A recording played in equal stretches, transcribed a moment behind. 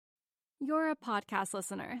You're a podcast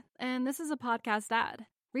listener, and this is a podcast ad.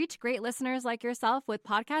 Reach great listeners like yourself with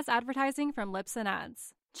podcast advertising from Libsyn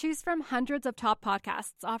Ads. Choose from hundreds of top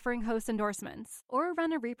podcasts offering host endorsements, or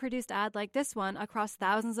run a reproduced ad like this one across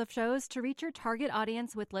thousands of shows to reach your target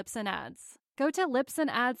audience with Libsyn Ads. Go to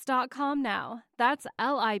libsynads.com now. That's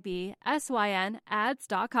LIBSYN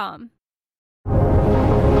ads.com.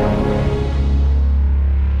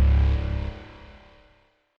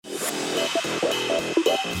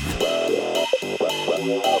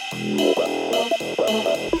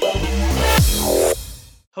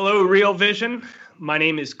 Hello, Real Vision. My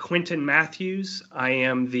name is Quentin Matthews. I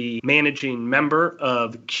am the managing member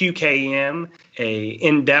of QKM, a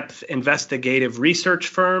in-depth investigative research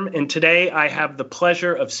firm. And today I have the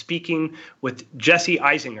pleasure of speaking with Jesse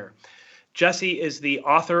Eisinger. Jesse is the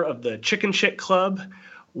author of The Chicken Shit Club,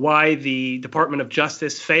 Why the Department of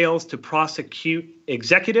Justice Fails to Prosecute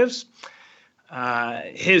Executives.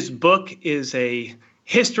 His book is a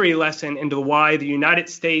history lesson into why the United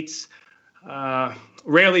States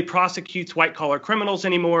rarely prosecutes white-collar criminals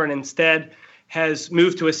anymore, and instead has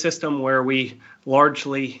moved to a system where we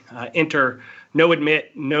largely enter no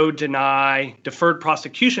admit, no deny, deferred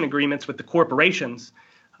prosecution agreements with the corporations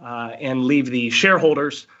and leave the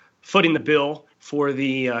shareholders footing the bill for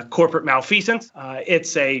the corporate malfeasance.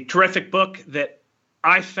 It's a terrific book that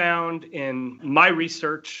I found in my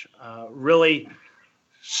research really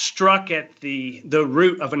struck at the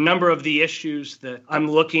root of a number of the issues that I'm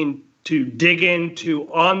looking to dig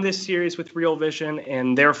into on this series with Real Vision,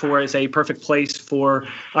 and therefore is a perfect place for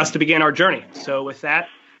us to begin our journey. So with that,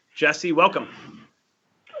 Jesse, welcome.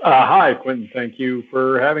 Hi, Quentin. Thank you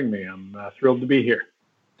for having me. I'm thrilled to be here.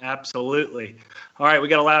 Absolutely. All right, we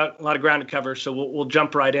got a lot of ground to cover, so we'll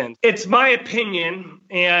jump right in. It's my opinion,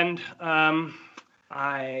 and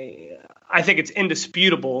I think it's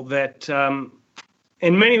indisputable that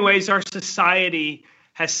in many ways our society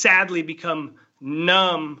has sadly become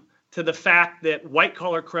numb to the fact that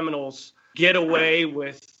white-collar criminals get away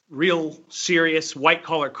with real serious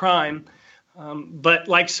white-collar crime. But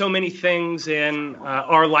like so many things in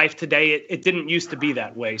our life today, it didn't used to be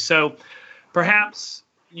that way. So perhaps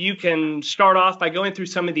you can start off by going through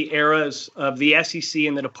some of the eras of the SEC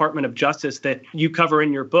and the Department of Justice that you cover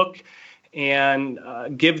in your book, and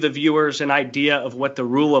give the viewers an idea of what the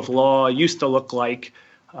rule of law used to look like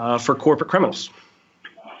for corporate criminals.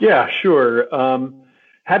 Yeah, sure.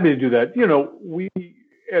 Happy to do that. You know,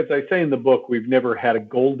 as I say in the book, we've never had a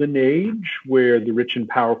golden age where the rich and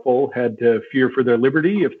powerful had to fear for their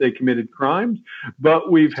liberty if they committed crimes,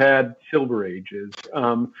 but we've had silver ages.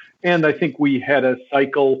 And I think we had a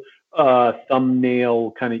cycle,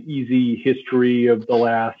 thumbnail kind of easy history of the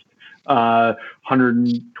last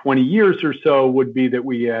 120 years or so would be that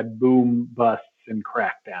we had boom, busts, and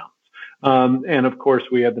crackdowns. And of course,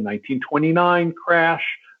 we had the 1929 crash.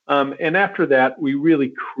 And after that, we really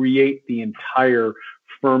create the entire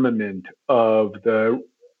firmament of the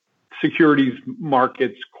securities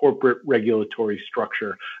markets corporate regulatory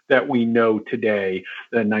structure that we know today.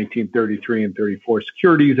 The 1933 and 34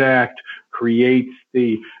 Securities Act creates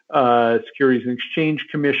the Securities and Exchange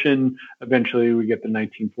Commission. Eventually, we get the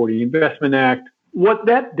 1940 Investment Act. What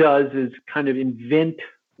that does is kind of invent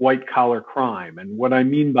white-collar crime. And what I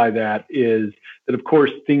mean by that is that, of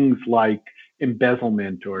course, things like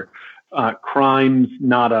embezzlement or crimes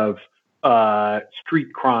not of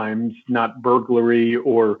street crimes, not burglary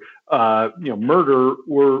or murder,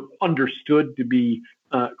 were understood to be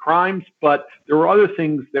crimes, but there were other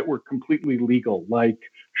things that were completely legal, like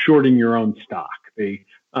shorting your own stock. The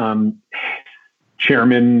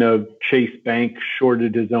chairman of Chase Bank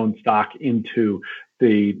shorted his own stock into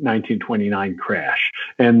the 1929 crash.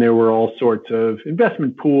 And there were all sorts of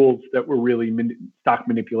investment pools that were really stock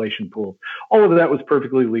manipulation pools. All of that was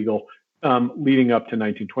perfectly legal leading up to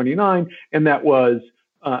 1929, and that was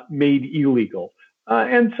made illegal.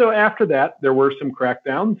 And so after that, there were some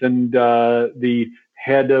crackdowns, and the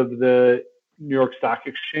head of the New York Stock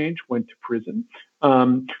Exchange went to prison.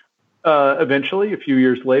 Eventually, a few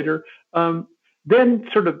years later, then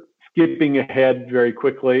sort of skipping ahead very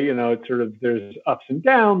quickly, it's sort of, there's ups and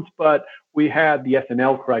downs, but we had the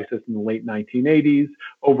S&L crisis in the late 1980s.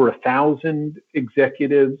 Over 1,000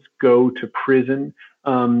 executives go to prison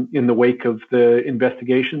in the wake of the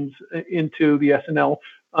investigations into the S&L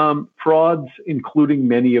frauds, including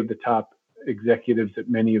many of the top executives at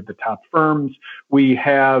many of the top firms. We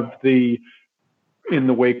have in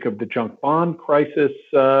the wake of the junk bond crisis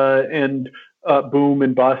and boom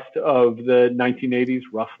and bust of the 1980s,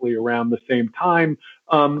 roughly around the same time.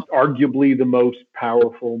 Arguably the most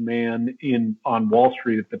powerful man on Wall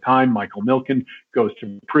Street at the time, Michael Milken, goes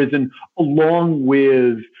to prison, along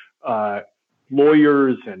with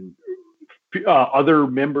lawyers and other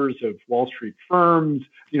members of Wall Street firms.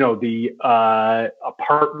 A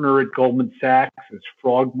partner at Goldman Sachs is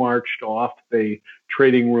frog marched off the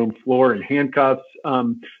trading room floor in handcuffs.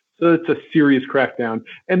 So it's a serious crackdown.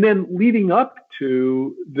 And then leading up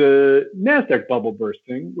to the NASDAQ bubble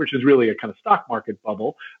bursting, which is really a kind of stock market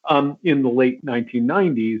bubble in the late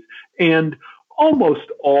 1990s, and almost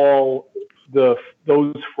all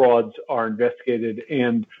those frauds are investigated,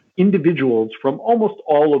 and individuals from almost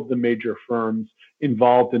all of the major firms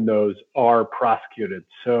involved in those are prosecuted.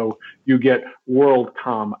 So you get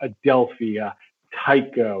WorldCom, Adelphia,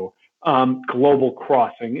 Tyco, Global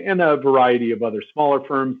Crossing, and a variety of other smaller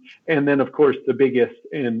firms. And then, of course, the biggest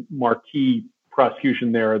and marquee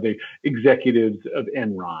prosecution there are the executives of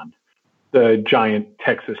Enron, the giant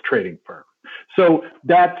Texas trading firm. So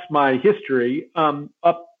that's my history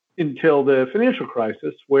up until the financial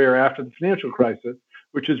crisis, where after the financial crisis,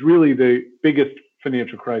 which is really the biggest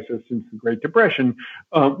financial crisis since the Great Depression,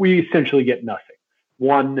 we essentially get nothing.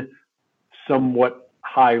 One somewhat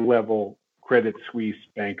high-level Credit Suisse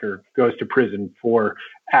banker goes to prison for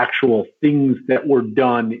actual things that were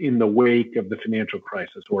done in the wake of the financial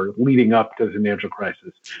crisis or leading up to the financial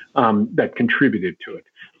crisis that contributed to it.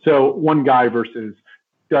 So one guy versus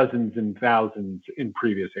dozens and thousands in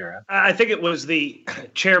previous eras. I think it was the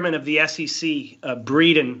chairman of the SEC,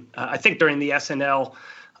 Breeden, I think during the SNL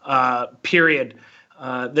period,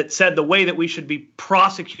 that said the way that we should be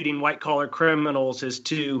prosecuting white-collar criminals is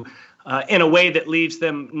to in a way that leaves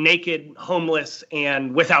them naked, homeless,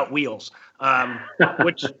 and without wheels,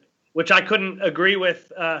 which I couldn't agree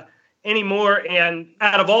with anymore. And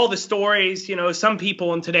out of all the stories, some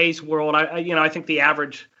people in today's world, I think the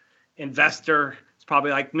average investor is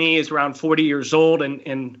probably like me, is around 40 years old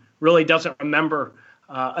and really doesn't remember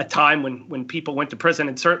a time when people went to prison.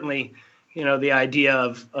 And certainly, the idea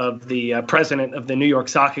of the president of the New York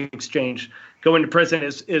Stock Exchange going to prison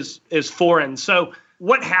is foreign. So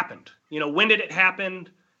what happened? When did it happen?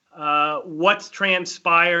 What's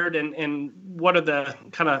transpired, and what are the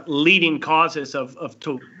kind of leading causes of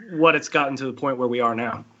to what it's gotten to the point where we are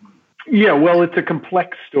now? Yeah, well, it's a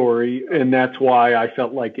complex story, and that's why I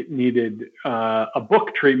felt like it needed a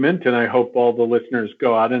book treatment, and I hope all the listeners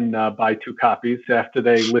go out and buy 2 copies. After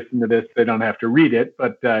they listen to this, they don't have to read it,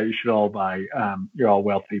 but you should all buy. You're all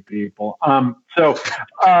wealthy people. So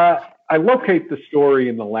I locate the story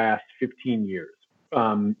in the last 15 years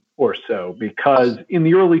or so, because in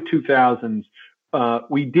the early 2000s,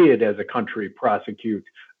 we did, as a country, prosecute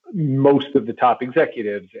most of the top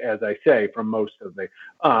executives, as I say, from most of the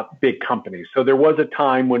big companies. So there was a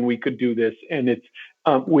time when we could do this, and it's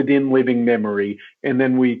within living memory, and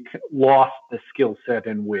then we lost the skill set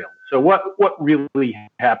and will. So what really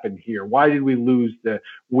happened here? Why did we lose the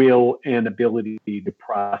will and ability to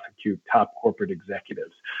prosecute top corporate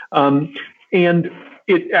executives? And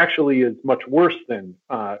it actually is much worse than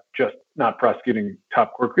just not prosecuting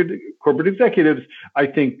top corporate executives. I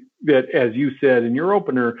think that, as you said in your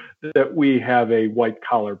opener, that we have a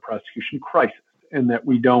white-collar prosecution crisis, and that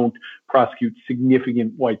we don't prosecute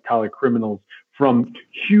significant white-collar criminals from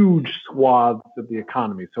huge swaths of the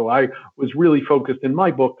economy. So I was really focused in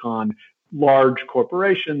my book on large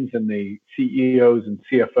corporations and the CEOs and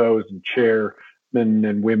CFOs and chairmen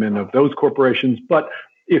and women of those corporations. But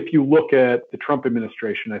if you look at the Trump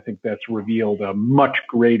administration, I think that's revealed a much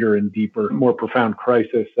greater and deeper, more profound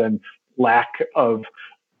crisis and lack of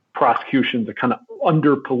prosecutions, a kind of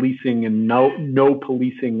under policing and no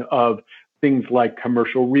policing of things like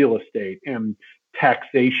commercial real estate and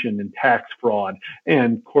taxation and tax fraud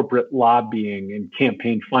and corporate lobbying and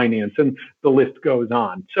campaign finance, and the list goes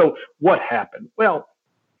on. So what happened? Well,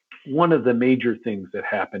 one of the major things that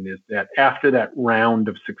happened is that after that round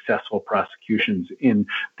of successful prosecutions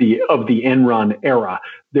of the Enron era,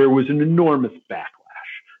 there was an enormous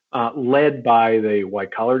backlash led by the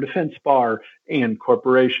white-collar defense bar and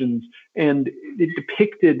corporations, and it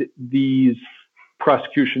depicted these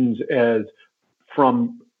prosecutions as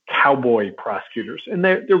from cowboy prosecutors. And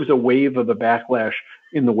there was a wave of a backlash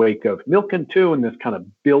in the wake of Milken, too, and this kind of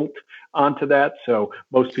built onto that. So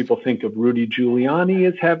most people think of Rudy Giuliani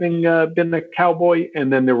as having been a cowboy,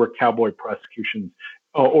 and then there were cowboy prosecutions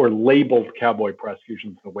or labeled cowboy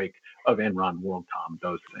prosecutions in the wake of Enron, WorldCom,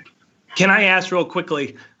 those things. Can I ask real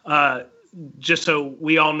quickly, just so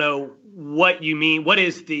we all know what you mean, what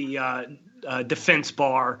is the defense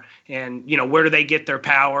bar, and where do they get their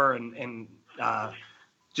power, and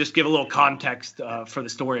just give a little context for the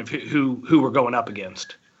story of who we're going up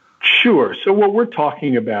against? Sure. So what we're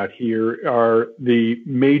talking about here are the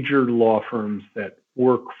major law firms that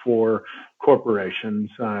work for corporations.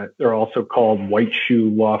 They're also called white shoe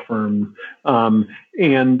law firms,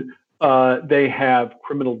 and they have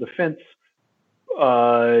criminal defense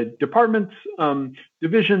departments,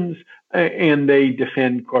 divisions, and they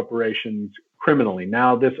defend corporations criminally.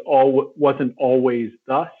 Now, this wasn't always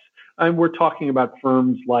thus. And we're talking about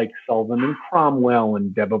firms like Sullivan and Cromwell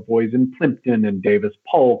and Debevoise and Plimpton and Davis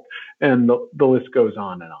Polk, and the list goes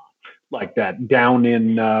on and on like that. Down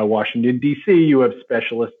in Washington, D.C., you have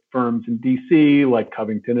specialist firms in D.C. like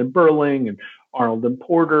Covington and Burling and Arnold and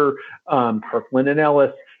Porter, Kirkland and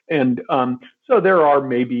Ellis. And so there are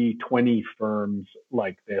maybe 20 firms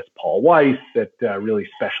like this, Paul Weiss, that really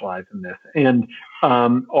specialize in this and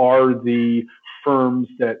are the firms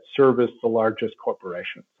that service the largest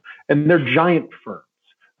corporations. And they're giant firms.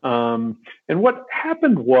 And what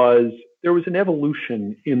happened was there was an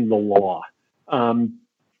evolution in the law. And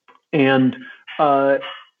in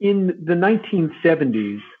the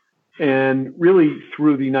 1970s and really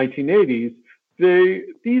through the 1980s,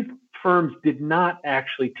 these firms did not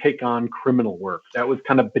actually take on criminal work. That was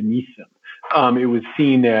kind of beneath them. It was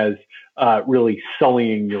seen as really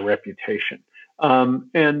sullying your reputation.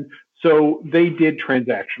 And so they did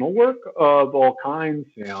transactional work of all kinds,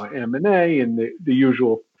 M&A and the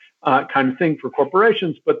usual kind of thing for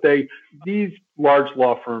corporations. But these large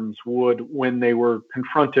law firms would, when they were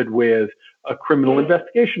confronted with a criminal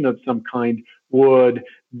investigation of some kind, would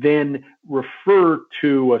then refer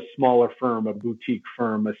to a smaller firm, a boutique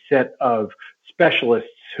firm, a set of specialists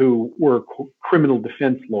who were criminal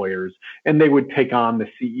defense lawyers, and they would take on the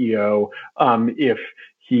CEO if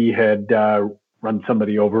he had run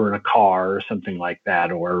somebody over in a car or something like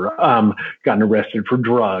that, or gotten arrested for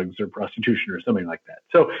drugs or prostitution or something like that.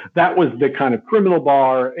 So that was the kind of criminal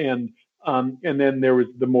bar, and then there was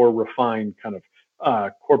the more refined kind of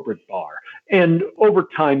corporate bar. And over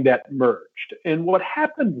time that merged. And what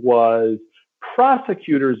happened was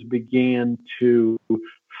prosecutors began to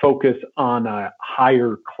focus on a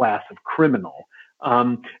higher class of criminal.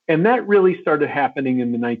 And that really started happening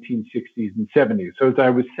in the 1960s and 70s. So as I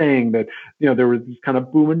was saying that, there was this kind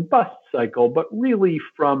of boom and bust cycle, but really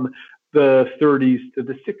from the 30s to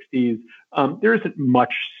the 60s, there isn't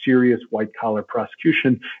much serious white collar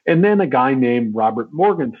prosecution. And then a guy named Robert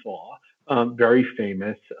Morgenthau, very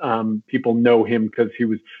famous. People know him because he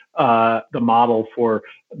was the model for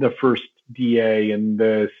the first DA in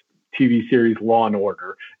the TV series Law and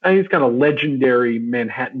Order. And he's kind of legendary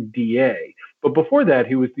Manhattan DA. But before that,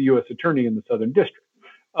 he was the U.S. Attorney in the Southern District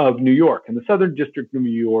of New York. And the Southern District of New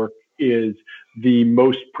York is the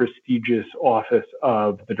most prestigious office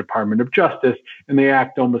of the Department of Justice, and they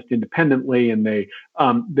act almost independently, and they're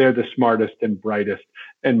the smartest and brightest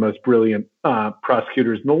and most brilliant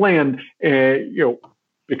prosecutors in the land,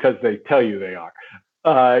 because they tell you they are.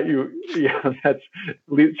 That's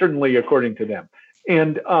certainly according to them.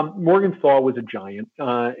 And Morgenthau was a giant,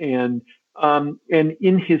 and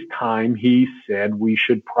in his time, he said we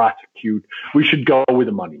should prosecute, we should go where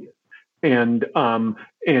the money is,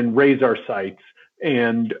 and raise our sights.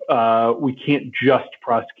 And we can't just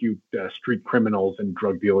prosecute street criminals and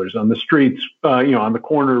drug dealers on the streets, on the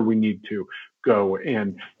corner. We need to go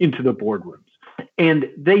and into the boardrooms. And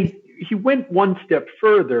he went one step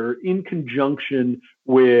further in conjunction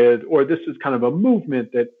with, or this is kind of a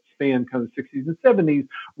movement that spanned kind of the 60s and 70s,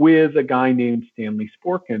 with a guy named Stanley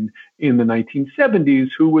Sporkin in the 1970s,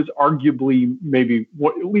 who was arguably maybe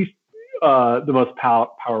at least the most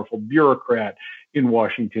powerful bureaucrat in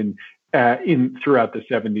Washington throughout the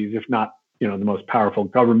 70s, if not, the most powerful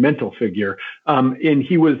governmental figure. And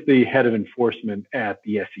he was the head of enforcement at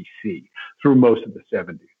the SEC through most of the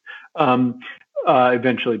 70s.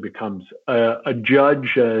 Eventually becomes a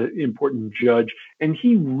judge, important judge, and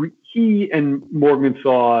he and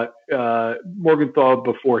Morgenthau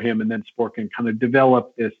before him, and then Sporkin kind of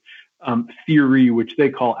developed this theory, which they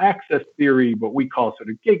call access theory, but we call sort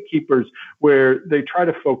of gatekeepers, where they try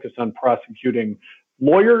to focus on prosecuting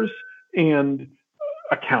lawyers and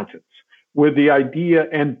accountants with the idea,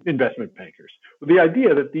 and investment bankers, with the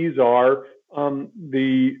idea that these are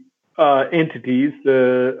the entities,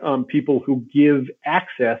 the people who give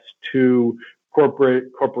access to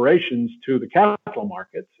corporations to the capital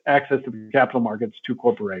markets, access to the capital markets to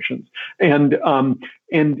corporations, and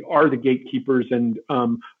are the gatekeepers, and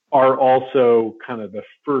are also kind of the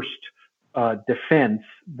first defense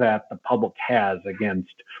that the public has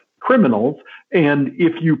against criminals. And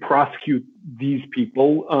if you prosecute these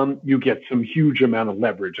people, you get some huge amount of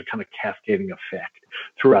leverage, a kind of cascading effect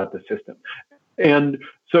throughout the system. And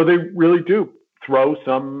so they really do throw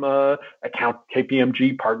some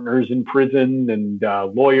KPMG partners in prison, and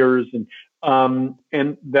lawyers,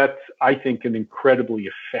 And that's, I think, an incredibly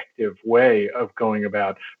effective way of going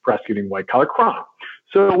about prosecuting white-collar crime.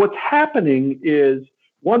 So what's happening is,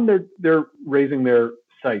 one, they're raising their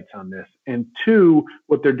sights on this, and two,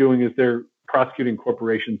 what they're doing is they're prosecuting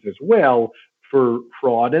corporations as well for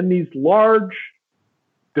fraud. And these large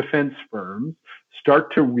defense firms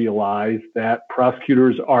start to realize that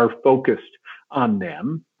prosecutors are focused on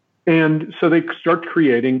them, and so they start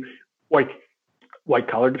creating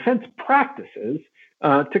white-collar defense practices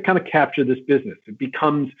to kind of capture this business. It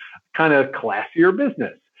becomes kind of classier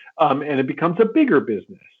business, and it becomes a bigger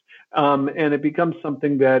business, and it becomes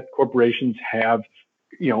something that corporations have,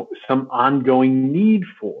 some ongoing need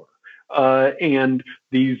for, and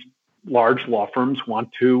these large law firms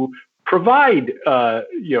want to provide,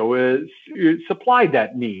 supply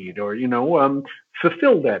that need, or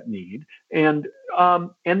fulfill that need, and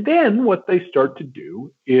then what they start to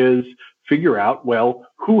do is figure out, well,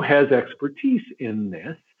 who has expertise in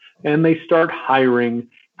this, and they start hiring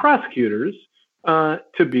prosecutors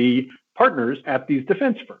to be partners at these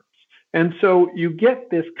defense firms. And so you get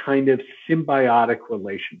this kind of symbiotic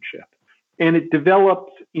relationship, and it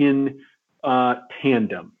develops in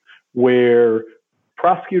tandem, where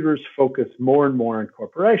prosecutors focus more and more on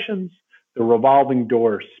corporations. The revolving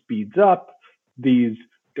door speeds up. These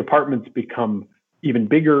departments become even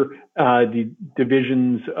bigger. The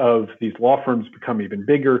divisions of these law firms become even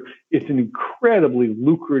bigger. It's an incredibly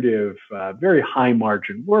lucrative, very high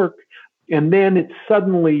margin work. And then it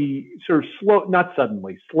suddenly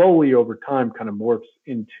slowly over time kind of morphs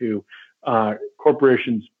into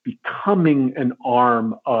corporations becoming an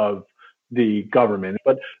arm of the government.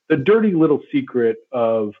 But the dirty little secret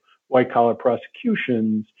of white-collar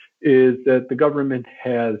prosecutions is that the government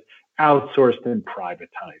has outsourced and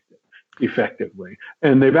privatized it effectively.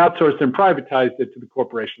 And they've outsourced and privatized it to the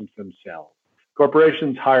corporations themselves.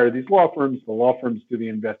 Corporations hire these law firms, the law firms do the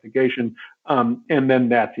investigation, and then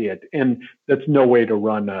that's it. And that's no way to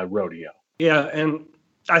run a rodeo. Yeah, and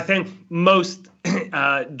I think most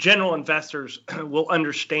general investors will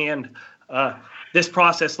understand this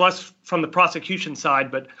process, less from the prosecution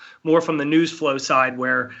side, but more from the news flow side,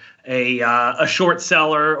 where a short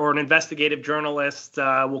seller or an investigative journalist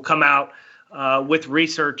will come out with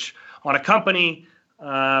research on a company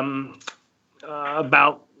about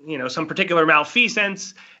some particular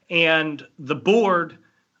malfeasance, and the board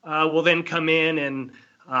will then come in and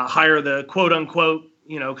hire the quote unquote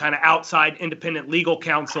kind of outside independent legal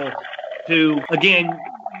counsel to, again,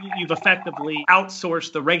 you've effectively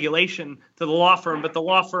outsourced the regulation to the law firm, but the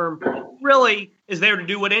law firm really is there to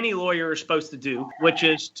do what any lawyer is supposed to do, which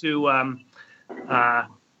is to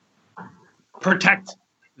protect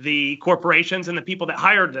the corporations and the people that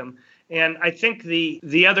hired them. And I think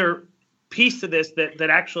the other piece to this that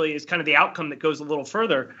actually is kind of the outcome that goes a little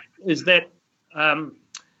further is that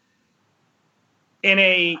in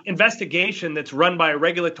a investigation that's run by a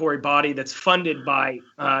regulatory body that's funded by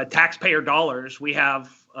taxpayer dollars, we have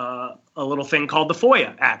a little thing called the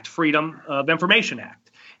FOIA Act, Freedom of Information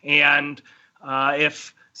Act. And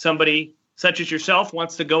if somebody such as yourself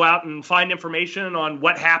wants to go out and find information on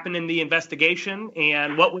what happened in the investigation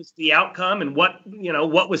and what was the outcome and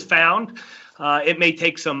what was found, it may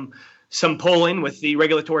take some polling with the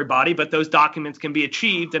regulatory body, but those documents can be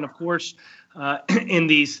achieved. And of course, in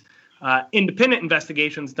these independent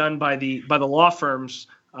investigations done by the law firms,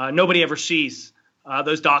 nobody ever sees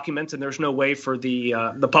those documents, and there's no way for the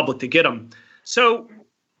public to get them. So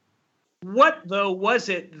what, though, was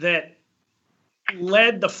it that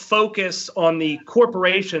led the focus on the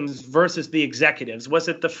corporations versus the executives? Was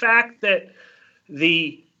it the fact that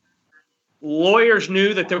the lawyers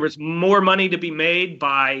knew that there was more money to be made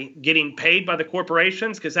by getting paid by the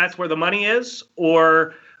corporations because that's where the money is?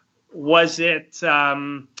 Or was it,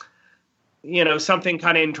 something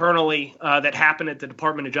kind of internally that happened at the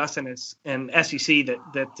Department of Justice and SEC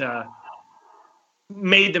that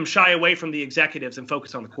made them shy away from the executives and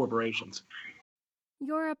focus on the corporations?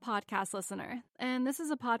 You're a podcast listener, and this is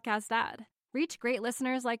a podcast ad. Reach great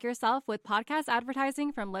listeners like yourself with podcast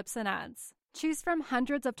advertising from Libsyn Ads. Choose from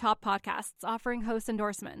hundreds of top podcasts offering host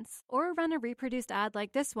endorsements, or run a reproduced ad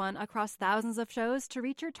like this one across thousands of shows to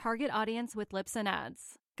reach your target audience with Libsyn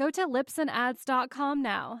Ads. Go to libsynads.com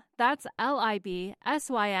now. That's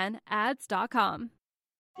LIBSYN ads.com.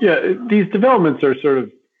 Yeah, these developments are sort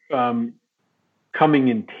of coming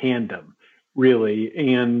in tandem, really,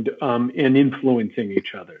 and influencing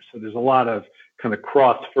each other. So there's a lot of kind of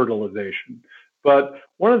cross-fertilization. But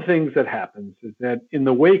one of the things that happens is that in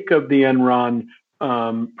the wake of the Enron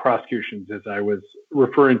prosecutions, as I was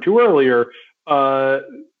referring to earlier,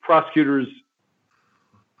 prosecutors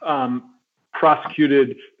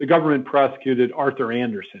the government prosecuted Arthur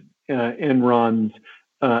Andersen, Enron's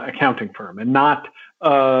accounting firm, and not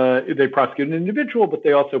they prosecuted an individual, but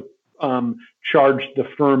they also charged the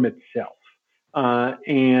firm itself.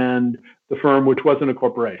 And the firm, which wasn't a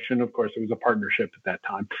corporation, of course, it was a partnership at that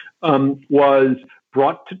time, was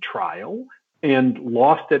brought to trial and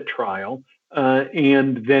lost at trial,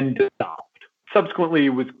 and then dissolved. Subsequently, it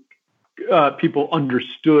was people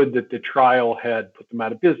understood that the trial had put them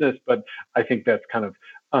out of business, but I think that's kind of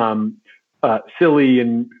silly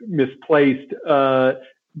and misplaced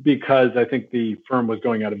because I think the firm was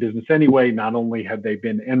going out of business anyway. Not only had they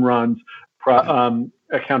been Enron's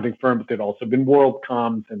accounting firm, but they'd also been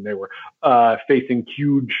WorldCom's, and they were facing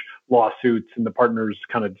huge lawsuits, and the partners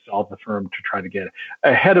kind of dissolved the firm to try to get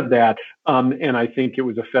ahead of that. And I think it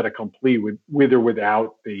was a fait accompli with or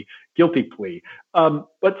without the guilty plea.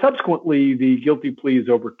 But subsequently, the guilty plea is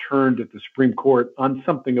overturned at the Supreme Court on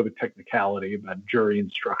something of a technicality about jury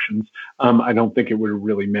instructions. I don't think it would have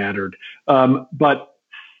really mattered. But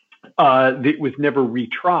it was never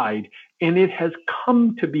retried, and it has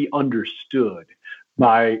come to be understood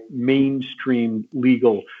by mainstream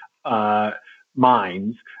legal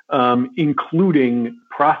minds, including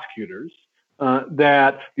prosecutors,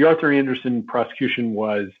 that the Arthur Andersen prosecution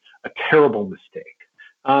was a terrible mistake.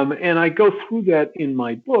 And I go through that in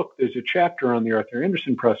my book. There's a chapter on the Arthur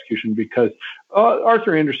Andersen prosecution because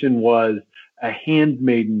Arthur Andersen was a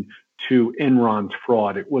handmaiden to Enron's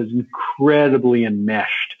fraud. It was incredibly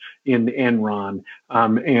enmeshed in Enron,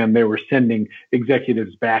 and they were sending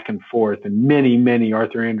executives back and forth, and many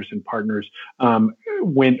Arthur Andersen partners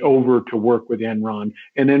went over to work with Enron,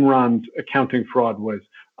 and Enron's accounting fraud was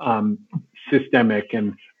systemic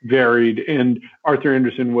and varied, and Arthur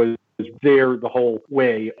Andersen was there the whole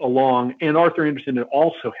way along, and Arthur Andersen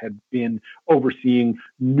also had been overseeing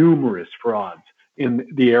numerous frauds in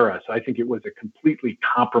the era, so I think it was a completely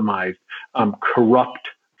compromised, corrupt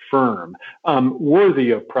firm,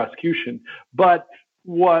 worthy of prosecution. But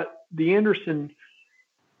what the Andersen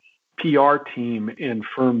PR team and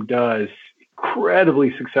firm does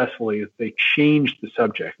incredibly successfully is they changed the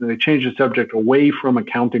subject. And they changed the subject away from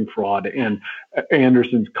accounting fraud and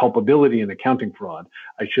Andersen's culpability in accounting fraud.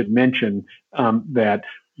 I should mention that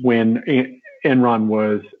when Enron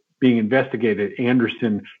was being investigated,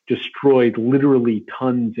 Andersen destroyed literally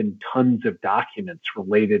tons and tons of documents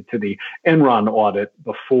related to the Enron audit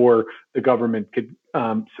before the government could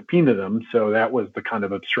subpoena them. So that was the kind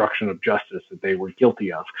of obstruction of justice that they were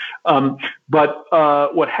guilty of. But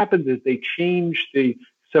what happens is they changed the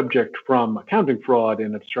subject from accounting fraud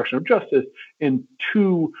and obstruction of justice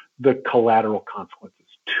into the collateral consequences,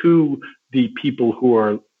 to the people who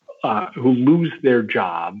are who lose their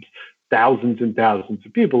jobs. Thousands and thousands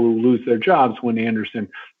of people who lose their jobs when Andersen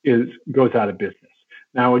goes out of business.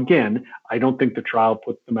 Now, again, I don't think the trial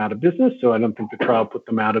put them out of business, so I don't think the trial put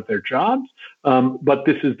them out of their jobs. But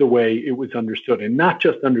this is the way it was understood, and not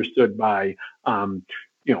just understood by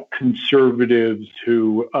conservatives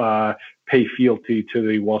who pay fealty to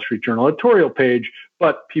the Wall Street Journal editorial page,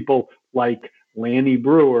 but people like Lanny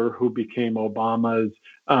Breuer, who became Obama's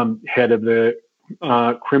head of the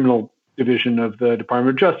criminal division of the Department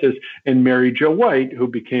of Justice, and Mary Jo White, who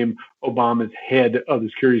became Obama's head of the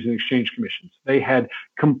Securities and Exchange Commission. They had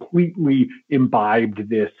completely imbibed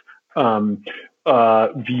this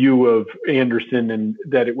view of Andersen and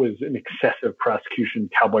that it was an excessive prosecution,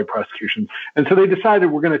 cowboy prosecution. And so they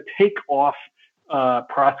decided we're going to take off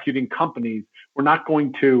prosecuting companies. We're not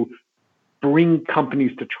going to bring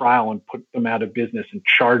companies to trial and put them out of business and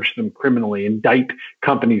charge them criminally, indict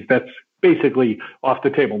companies. That's basically off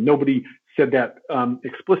the table. Nobody said that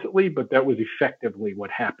explicitly, but that was effectively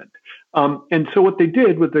what happened. And so what they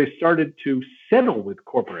did was they started to settle with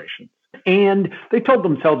corporations. And they told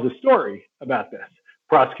themselves a story about this.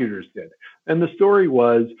 Prosecutors did. And the story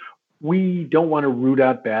was, we don't want to root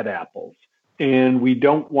out bad apples. And we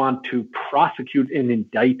don't want to prosecute and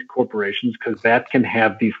indict corporations because that can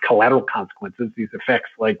have these collateral consequences, these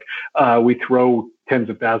effects like we throw tens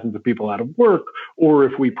of thousands of people out of work, or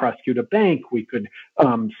if we prosecute a bank, we could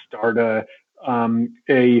start a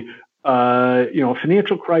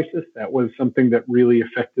financial crisis. That was something that really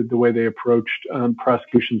affected the way they approached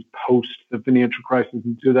prosecutions post the financial crisis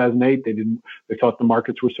in 2008. They thought the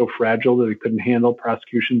markets were so fragile that they couldn't handle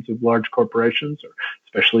prosecutions of large corporations, or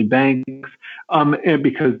especially banks, and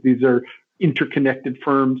because these are interconnected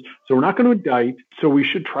firms. So we're not going to indict. So we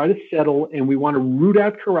should try to settle, and we want to root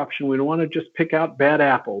out corruption. We don't want to just pick out bad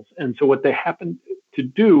apples. And so what they happened to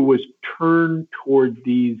do was turn toward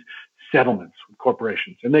these settlements with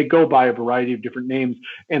corporations, and they go by a variety of different names,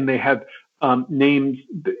 and they have names.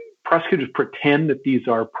 Prosecutors pretend that these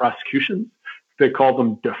are prosecutions. they call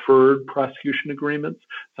them deferred prosecution agreements.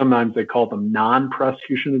 Sometimes they call them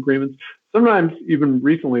non-prosecution agreements. Sometimes, even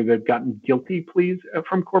recently, they've gotten guilty pleas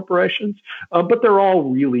from corporations, but they're all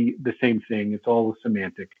really the same thing. It's all a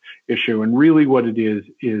semantic issue. And really what it is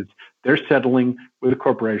they're settling with a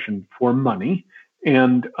corporation for money.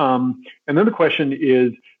 And then the question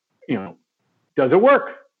is, does it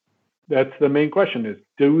work? That's the main question is,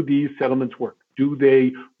 do these settlements work? Do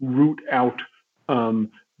they root out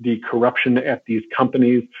the corruption at these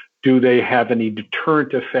companies? Do they have any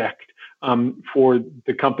deterrent effect for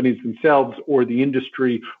the companies themselves or the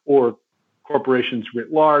industry or corporations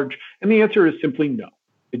writ large? And the answer is simply no,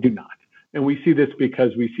 they do not. And we see this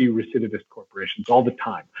because we see recidivist corporations all the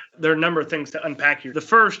time. There are a number of things to unpack here. The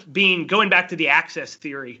first being going back to the access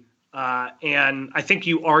theory. And I think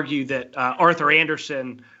you argue that Arthur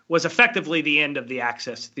Andersen was effectively the end of the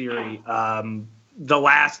access theory, the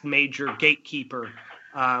last major gatekeeper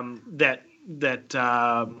that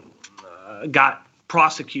got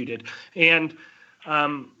prosecuted. And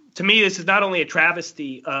to me, this is not only a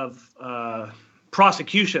travesty of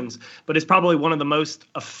prosecutions, but it's probably one of the most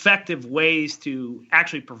effective ways to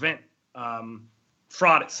actually prevent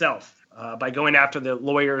fraud itself by going after the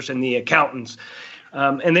lawyers and the accountants.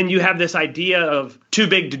 And then you have this idea of too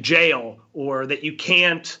big to jail, or that you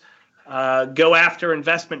can't go after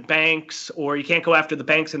investment banks, or you can't go after the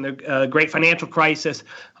banks in the great financial crisis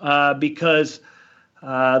because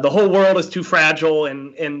the whole world is too fragile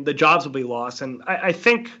and the jobs will be lost. And I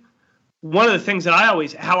think one of the things that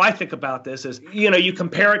how I think about this is, you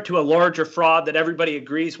compare it to a larger fraud that everybody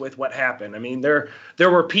agrees with what happened. I mean, there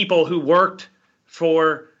were people who worked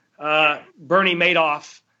for Bernie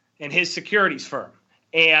Madoff and his securities firm,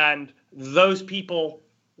 and those people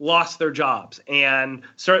lost their jobs. And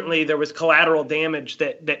certainly there was collateral damage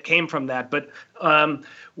that came from that. But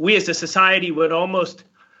we as a society would almost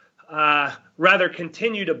rather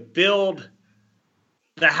continue to build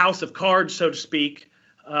the house of cards, so to speak,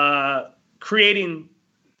 creating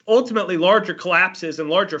ultimately larger collapses and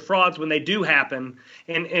larger frauds when they do happen.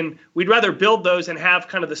 And we'd rather build those and have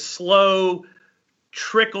kind of the slow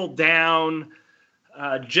trickle down,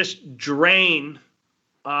 just drain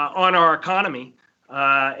on our economy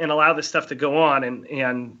and allow this stuff to go on.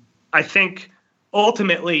 And I think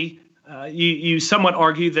ultimately you somewhat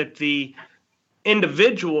argue that the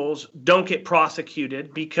individuals don't get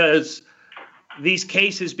prosecuted because these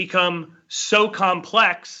cases become so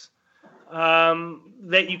complex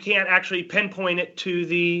that you can't actually pinpoint it to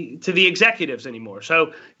the executives anymore.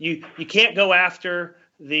 So you can't go after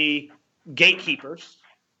the gatekeepers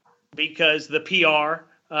because the PR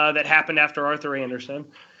that happened after Arthur Andersen.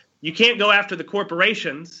 You can't go after the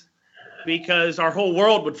corporations because our whole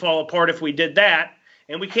world would fall apart if we did that.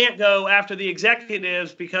 And we can't go after the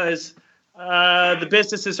executives because the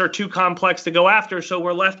businesses are too complex to go after. So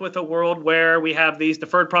we're left with a world where we have these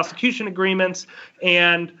deferred prosecution agreements,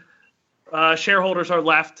 and shareholders are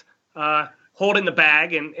left holding the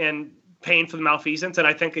bag and paying for the malfeasance. And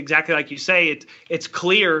I think exactly like you say, it's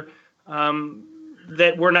clear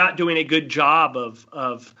that we're not doing a good job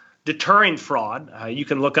of deterring fraud. You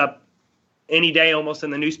can look up any day almost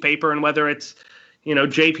in the newspaper, and whether it's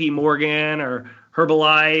JP Morgan or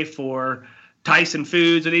Herbalife or Tyson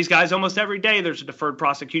Foods or these guys, almost every day there's a deferred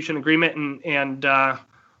prosecution agreement, and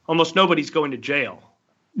almost nobody's going to jail.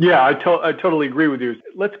 Yeah, I totally agree with you.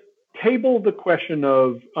 Let's table the question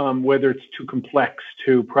of whether it's too complex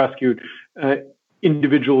to prosecute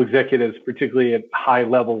individual executives, particularly at high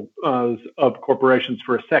levels of corporations,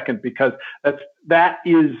 for a second, because that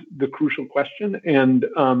is the crucial question, and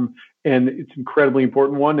it's an incredibly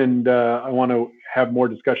important one. And I want to have more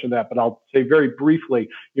discussion of that, but I'll say very briefly,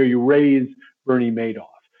 you raise Bernie Madoff,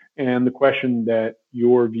 and the question that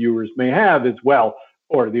your viewers may have is, well,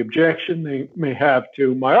 or the objection they may have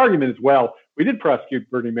to my argument is, well, we did prosecute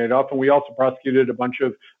Bernie Madoff, and we also prosecuted a bunch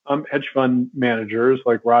of hedge fund managers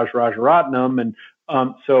like Raj Rajaratnam. And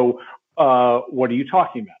so what are you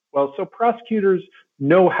talking about? Well, so prosecutors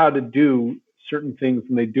know how to do certain things,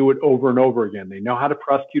 and they do it over and over again. They know how to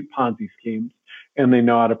prosecute Ponzi schemes, and they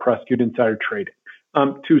know how to prosecute insider trading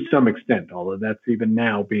to some extent, although that's even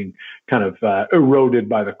now being kind of eroded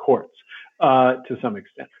by the courts to some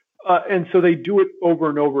extent. And so they do it over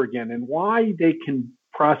and over again. And why they can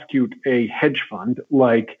prosecute a hedge fund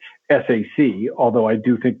like SAC, although I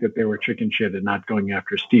do think that they were chicken shit and not going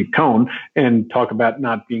after Steve Cohen, and talk about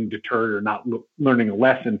not being deterred or not learning a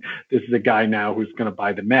lesson. This is a guy now who's going to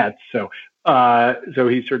buy the Mets. So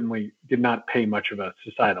he certainly did not pay much of a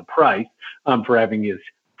societal price for having his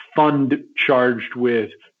fund charged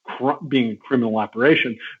with being a criminal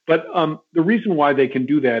operation. But the reason why they can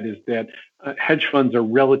do that is that hedge funds are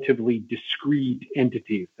relatively discrete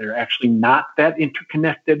entities. They're actually not that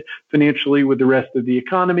interconnected financially with the rest of the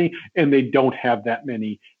economy, and they don't have that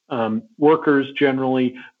many workers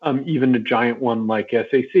generally, even a giant one like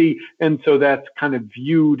SAC. And so that's kind of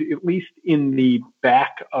viewed, at least in the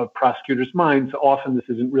back of prosecutors' minds, often this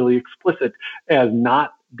isn't really explicit, as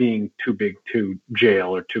not being too big to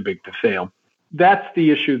jail or too big to fail. That's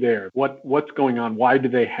the issue there. What's going on? Why do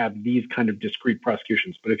they have these kind of discrete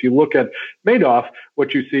prosecutions? But if you look at Madoff,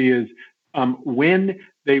 what you see is when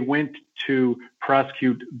they went to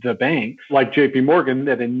prosecute the banks, like JP Morgan,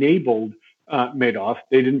 that enabled Madoff,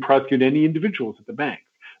 they didn't prosecute any individuals at the banks.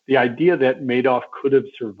 The idea that Madoff could have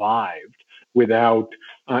survived without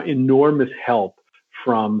enormous help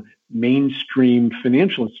from mainstream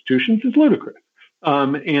financial institutions is ludicrous.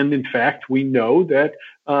 And in fact, we know that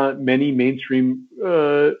many mainstream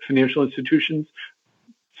financial institutions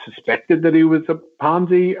suspected that he was a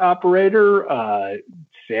Ponzi operator,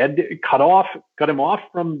 cut him off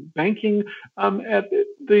from banking at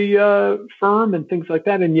the firm and things like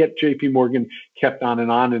that. And yet JP Morgan kept on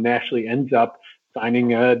and actually ends up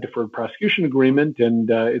signing a deferred prosecution agreement. And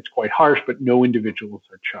it's quite harsh, but no individuals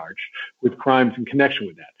are charged with crimes in connection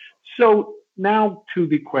with that. So now to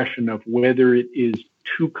the question of whether it is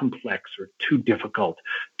too complex or too difficult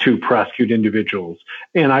to prosecute individuals.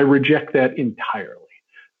 And I reject that entirely.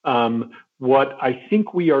 What I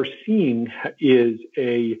think we are seeing is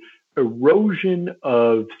a erosion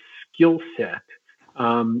of skill set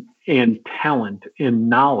and talent and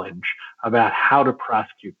knowledge about how to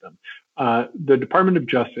prosecute them. The Department of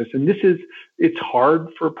Justice, and it's hard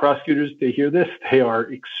for prosecutors to hear this. They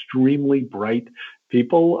are extremely bright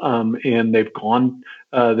people, and they've gone,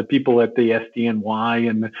 the people at the SDNY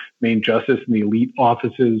and the main justice and the elite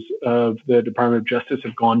offices of the Department of Justice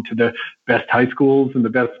have gone to the best high schools and the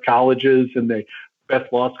best colleges and the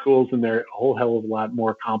best law schools, and they're a whole hell of a lot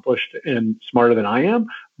more accomplished and smarter than I am,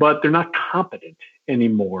 but they're not competent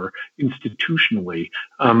anymore institutionally.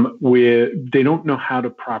 Where they don't know how to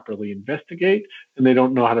properly investigate, and they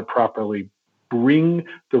don't know how to properly bring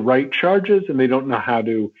the right charges, and they don't know how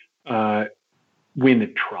to win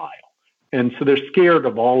at trial. And so they're scared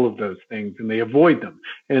of all of those things and they avoid them.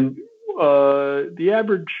 And the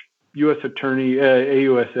average U.S. attorney,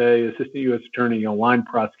 AUSA, assistant U.S. attorney, line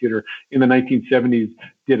prosecutor in the 1970s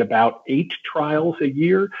did about 8 trials a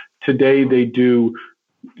year. Today they do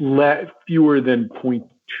fewer than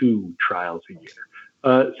 0.2 trials a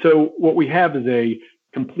year. So what we have is a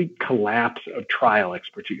complete collapse of trial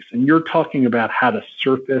expertise. And you're talking about how to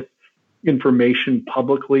surface information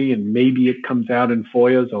publicly, and maybe it comes out in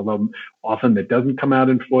FOIAs, although often that doesn't come out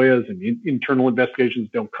in FOIAs, and internal investigations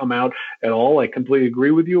don't come out at all. I completely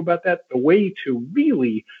agree with you about that. The way to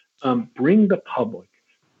really bring the public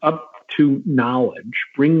up to knowledge,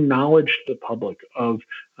 bring knowledge to the public of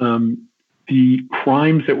the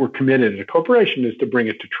crimes that were committed at a corporation is to bring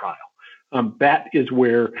it to trial. That is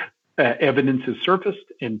where evidence is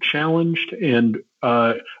surfaced and challenged and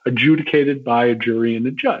adjudicated by a jury and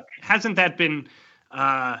a judge. Hasn't that been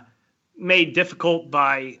made difficult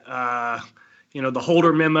by the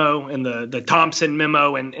Holder memo and the Thompson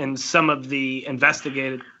memo and some of the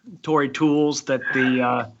investigatory tools that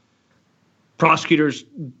the prosecutors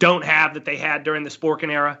don't have that they had during the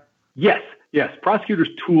Sporkin era? Yes, prosecutors'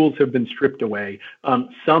 tools have been stripped away,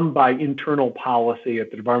 some by internal policy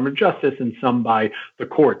at the Department of Justice and some by the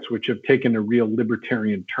courts, which have taken a real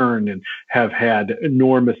libertarian turn and have had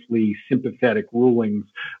enormously sympathetic rulings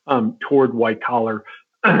toward white-collar,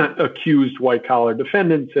 accused white-collar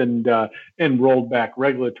defendants and rolled back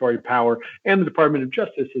regulatory power. And the Department of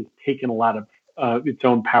Justice has taken a lot of its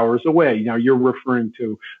own powers away. Now, you're referring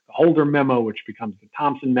to the Holder memo, which becomes the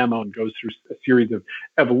Thompson memo and goes through a series of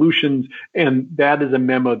evolutions. And that is a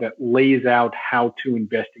memo that lays out how to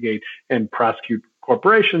investigate and prosecute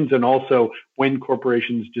corporations, and also when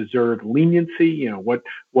corporations deserve leniency,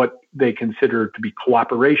 what they consider to be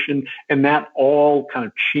cooperation. And that all kind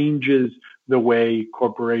of changes the way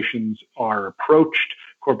corporations are approached.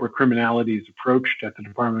 Corporate criminality is approached at the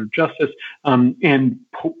Department of Justice, and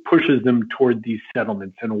pushes them toward these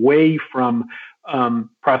settlements and away from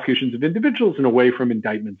prosecutions of individuals and away from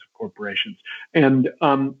indictments of corporations. And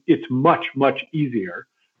it's much, much easier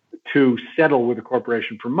to settle with a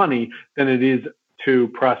corporation for money than it is to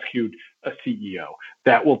prosecute a CEO.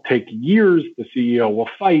 That will take years. The CEO will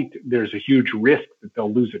fight. There's a huge risk that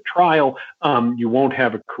they'll lose a trial. You won't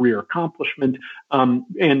have a career accomplishment. And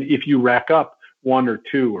if you rack up 1 or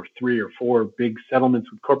 2 or 3 or 4 big settlements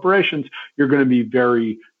with corporations, you're going to be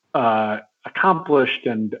very accomplished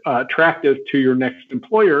and attractive to your next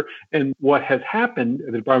employer. And what has happened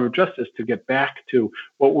at the Department of Justice, to get back to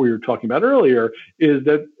what we were talking about earlier, is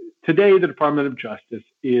that today the Department of Justice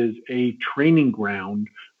is a training ground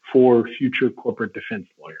for future corporate defense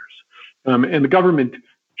lawyers. And the government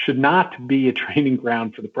should not be a training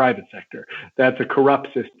ground for the private sector. That's a corrupt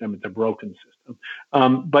system. It's a broken system.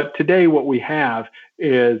 But today what we have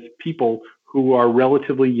is people who are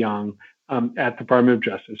relatively young at the Department of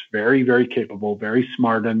Justice, very, very capable, very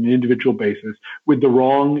smart on an individual basis, with the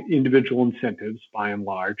wrong individual incentives by and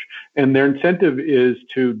large. And their incentive is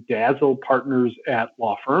to dazzle partners at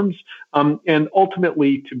law firms, and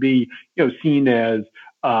ultimately to be, seen as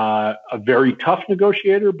a very tough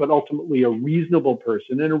negotiator, but ultimately a reasonable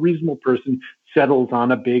person. And a reasonable person settles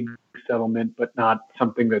on a big settlement, but not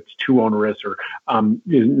something that's too onerous or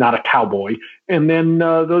is not a cowboy. And then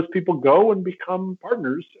those people go and become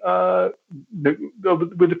partners with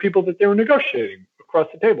the people that they were negotiating across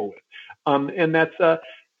the table with. And that's,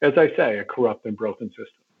 as I say, a corrupt and broken system.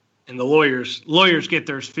 And the lawyers get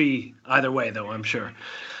their fee either way, though, I'm sure.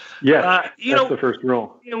 Yes, that's the first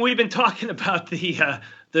rule. We've been talking about the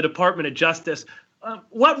Department of Justice.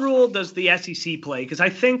 What role does the SEC play? Because I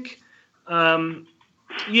think, among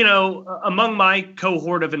my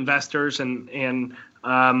cohort of investors and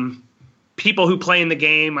people who play in the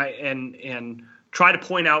game and try to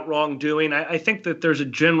point out wrongdoing, I think that there's a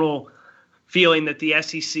general feeling that the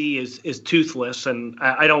SEC is toothless, and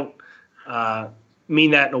I don't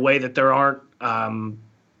mean that in a way that there aren't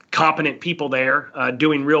competent people there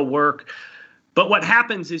doing real work. But what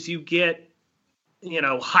happens is you get,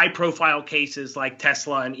 high-profile cases like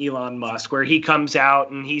Tesla and Elon Musk, where he comes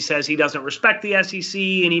out and he says he doesn't respect the SEC,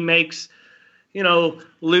 and he makes,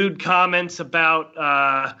 lewd comments about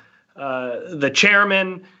the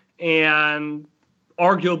chairman, and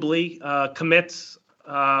arguably commits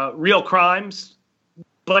real crimes,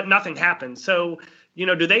 but nothing happens. So,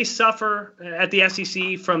 do they suffer at the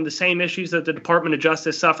SEC from the same issues that the Department of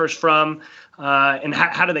Justice suffers from, and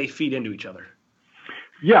how do they feed into each other?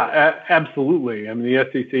 Yeah, absolutely. I mean, the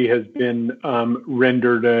SEC has been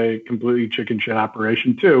rendered a completely chicken shit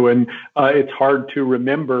operation too, and it's hard to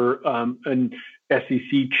remember an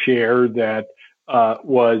SEC chair that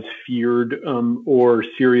was feared or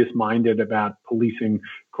serious-minded about policing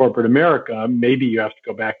corporate America. Maybe you have to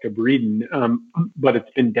go back to Breeden, but it's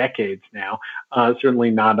been decades now.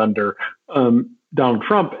 Certainly not under Donald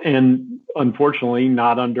Trump, and unfortunately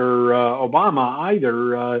not under Obama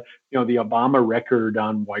either. The Obama record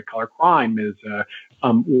on white-collar crime is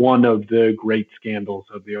one of the great scandals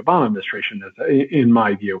of the Obama administration, in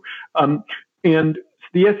my view. And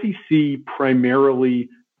the SEC primarily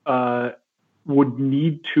would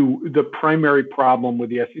need to, the primary problem with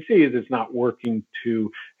the SEC is it's not working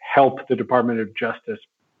to help the Department of Justice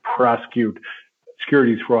prosecute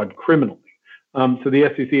securities fraud criminally. So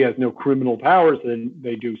the SEC has no criminal powers, and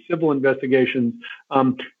they do civil investigations,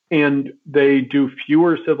 and they do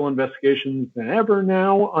fewer civil investigations than ever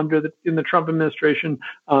now in the Trump administration,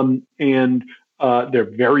 and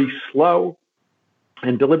they're very slow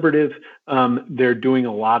and deliberative. They're doing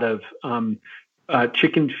a lot of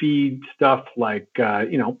chicken feed stuff like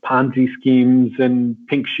Ponzi schemes and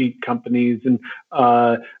pink sheet companies and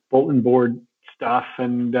bulletin board stuff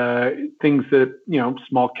and things that,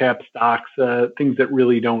 small cap stocks, things that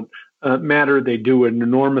really don't matter. They do an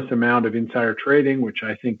enormous amount of insider trading, which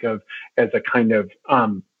I think of as a kind of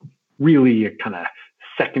really a kind of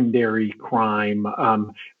secondary crime,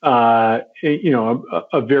 a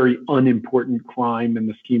very unimportant crime in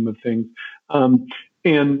the scheme of things.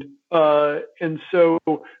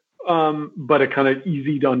 But a kind of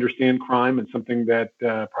easy to understand crime, and something that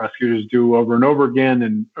prosecutors do over and over again,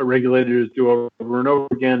 and regulators do over and over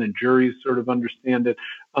again, and juries sort of understand it.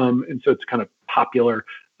 And so it's kind of popular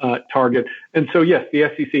target. And so, yes, the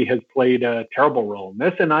SEC has played a terrible role in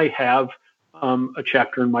this. And I have a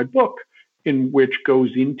chapter in my book in which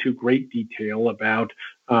goes into great detail about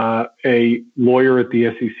a lawyer at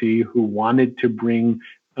the SEC who wanted to bring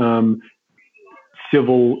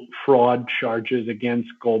civil fraud charges against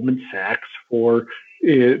Goldman Sachs for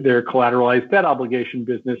their collateralized debt obligation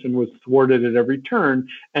business, and was thwarted at every turn.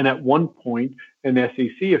 And at one point, an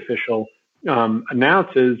SEC official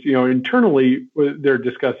announces, internally they're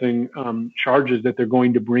discussing charges that they're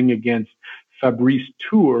going to bring against Fabrice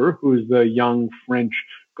Tour, who's the young French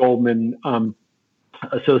Goldman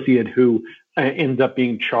associate who ends up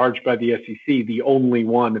being charged by the SEC, the only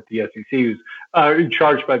one at the SEC who's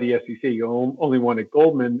charged by the SEC, only one at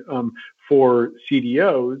Goldman for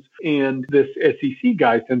CDOs. And this SEC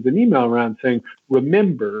guy sends an email around saying,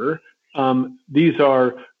 remember, these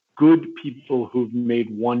are good people who've made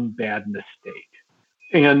one bad mistake.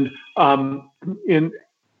 And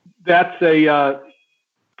that's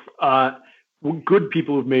good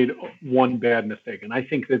people who've made one bad mistake. And I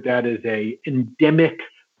think that is a endemic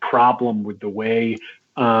problem with the way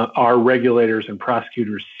our regulators and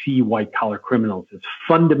prosecutors see white collar criminals as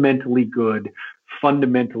fundamentally good,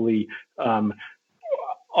 fundamentally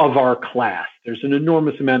of our class. There's an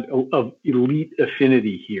enormous amount of elite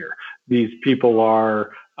affinity here. These people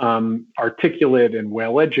are articulate and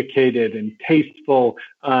well-educated and tasteful,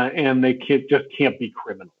 and they just can't be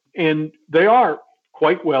criminals. And they are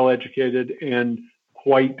quite well-educated and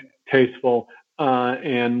quite tasteful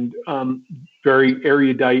and very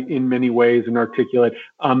erudite in many ways and articulate.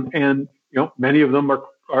 And many of them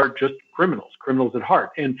are just criminals at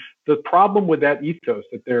heart. And the problem with that ethos,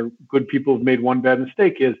 that they're good people who've made one bad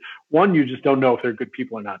mistake, is one, you just don't know if they're good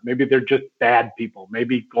people or not. Maybe they're just bad people.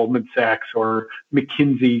 Maybe Goldman Sachs or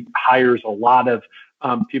McKinsey hires a lot of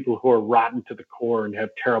people who are rotten to the core and have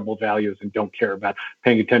terrible values and don't care about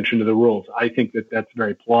paying attention to the rules. I think that that's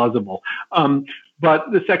very plausible.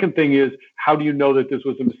 But the second thing is, how do you know that this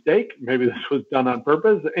was a mistake? Maybe this was done on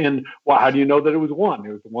purpose. And how do you know that it was one?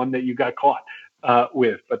 It was the one that you got caught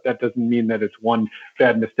with, but that doesn't mean that it's one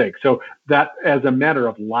bad mistake. So that, as a matter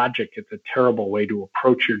of logic, it's a terrible way to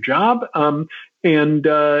approach your job. And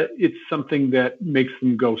it's something that makes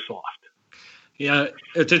them go soft. Yeah,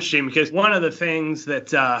 it's interesting because one of the things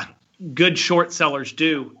that good short sellers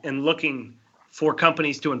do in looking for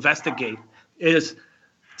companies to investigate is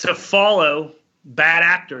to follow bad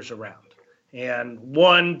actors around. And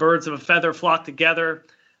one, birds of a feather flock together.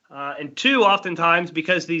 And two, oftentimes,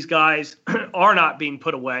 because these guys are not being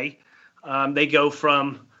put away, they go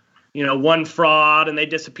from, one fraud and they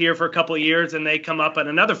disappear for a couple of years and they come up at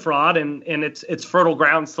another fraud, and it's fertile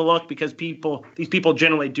grounds to look because these people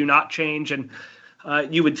generally do not change. And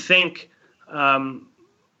you would think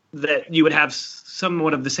that you would have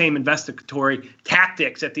somewhat of the same investigatory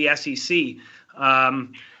tactics at the SEC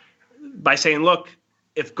by saying, look,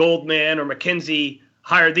 if Goldman or McKinsey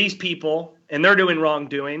hire these people and they're doing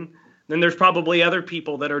wrongdoing, then there's probably other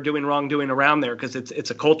people that are doing wrongdoing around there because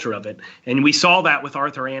it's a culture of it. And we saw that with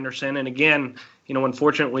Arthur Andersen. And again,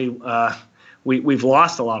 unfortunately, we've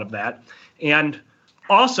lost a lot of that. And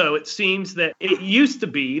also, it seems that it used to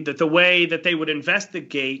be that the way that they would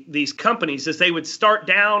investigate these companies is they would start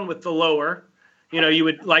down with the lower. You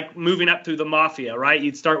would like moving up through the mafia, right?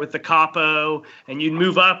 You'd start with the capo and you'd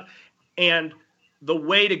move up. And the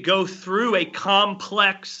way to go through a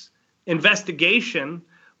complex investigation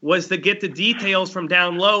was to get the details from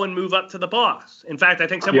down low and move up to the boss. In fact, I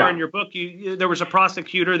think somewhere in your book, there was a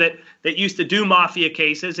prosecutor that used to do mafia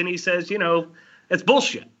cases, and he says, it's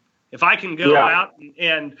bullshit. If I can go out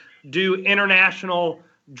and do international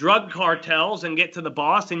drug cartels and get to the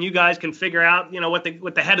boss, and you guys can figure out, what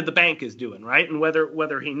the head of the bank is doing, right? And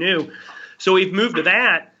whether he knew. So we've moved to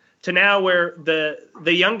that, to now where the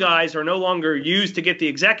young guys are no longer used to get the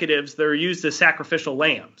executives, they're used as sacrificial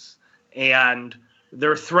lambs. And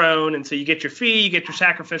they're thrown, and so you get your fee, you get your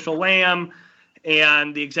sacrificial lamb,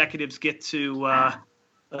 and the executives get to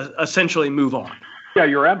essentially move on. Yeah,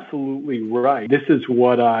 you're absolutely right. This is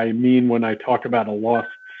what I mean when I talk about a lost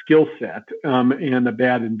skill set and a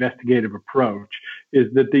bad investigative approach,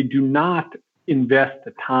 is that they do not invest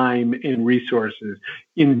the time and resources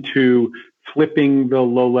into flipping the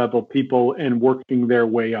low-level people and working their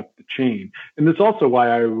way up the chain. And that's also why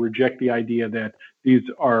I reject the idea that these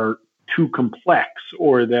are too complex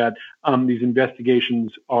or that these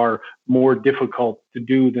investigations are more difficult to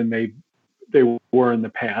do than they were in the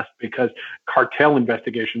past, because cartel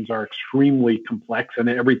investigations are extremely complex and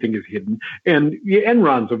everything is hidden. And the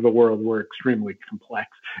Enrons of the world were extremely complex.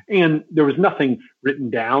 And there was nothing written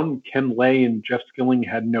down. Ken Lay and Jeff Skilling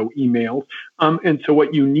had no emails. And so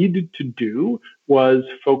what you needed to do was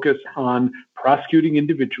focus on prosecuting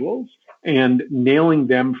individuals and nailing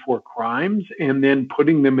them for crimes, and then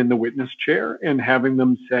putting them in the witness chair and having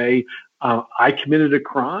them say, I committed a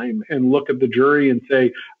crime, and look at the jury and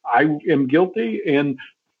say, I am guilty, and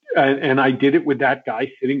I did it with that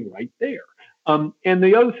guy sitting right there. And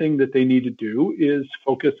the other thing that they need to do is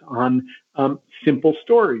focus on simple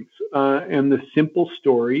stories. And the simple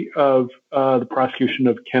story of the prosecution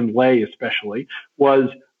of Ken Lay especially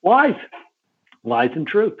was lies and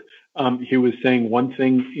truth. He was saying one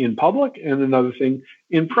thing in public and another thing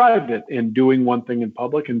in private, and doing one thing in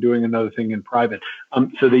public and doing another thing in private.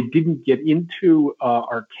 So they didn't get into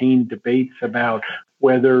arcane debates about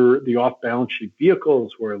whether the off-balance sheet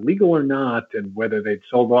vehicles were illegal or not, and whether they'd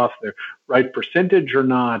sold off their right percentage or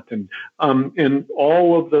not, and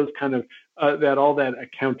all of those kind of all that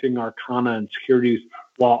accounting arcana and securities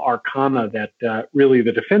law arcana that really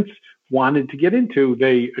the defense wanted to get into,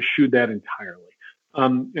 they eschewed that entirely.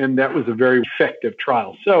 And that was a very effective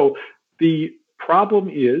trial. So the problem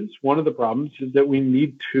is, one of the problems is that we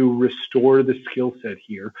need to restore the skill set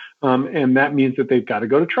here. And that means that they've got to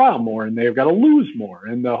go to trial more and they've got to lose more.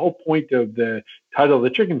 And the whole point of the title of the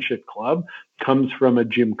Chicken Shit Club comes from a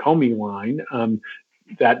Jim Comey line,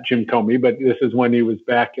 that Jim Comey, but this is when he was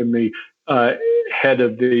back in the head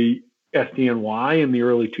of the SDNY in the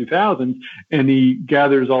early 2000s, and he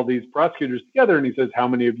gathers all these prosecutors together and he says, how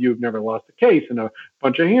many of you have never lost a case? And a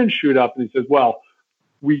bunch of hands shoot up, and he says, well,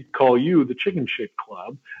 we call you the Chicken Shit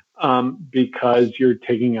Club because you're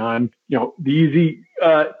taking on, the easy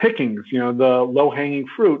pickings, the low-hanging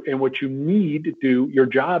fruit. And what you need to do, your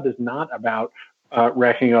job is not about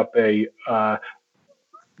racking up a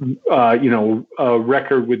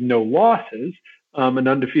record with no losses, an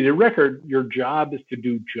undefeated record. Your job is to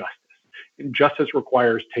do justice. And justice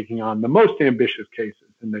requires taking on the most ambitious cases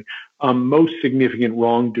and the most significant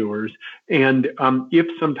wrongdoers. And if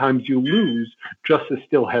sometimes you lose, justice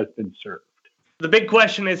still has been served. The big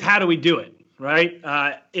question is, how do we do it, right?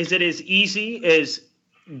 Is it as easy as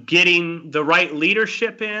getting the right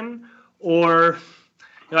leadership in? Or,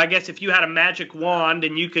 I guess if you had a magic wand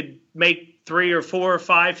and you could make 3 or 4 or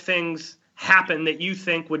 5 things happen that you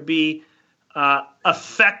think would be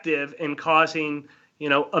effective in causing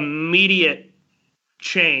immediate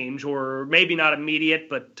change, or maybe not immediate,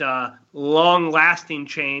 but long-lasting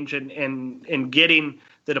change, and getting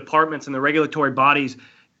the departments and the regulatory bodies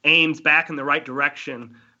aimed back in the right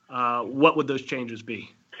direction, what would those changes be?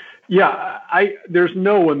 Yeah, there's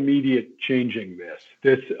no immediate changing this.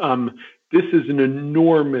 This is an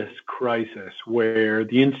enormous crisis where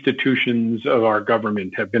the institutions of our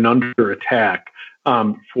government have been under attack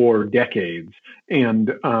for decades,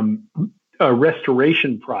 and a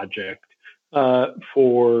restoration project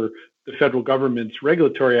for the federal government's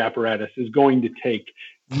regulatory apparatus is going to take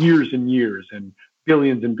years and years and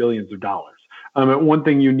billions of dollars. One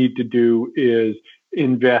thing you need to do is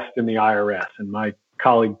invest in the IRS. And my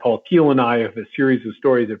colleague Paul Keel and I have a series of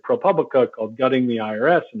stories at ProPublica called Gutting the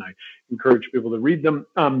IRS, and I encourage people to read them.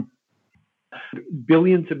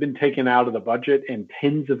 Billions have been taken out of the budget, and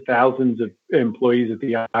tens of thousands of employees at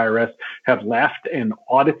the IRS have left, and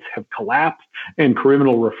audits have collapsed, and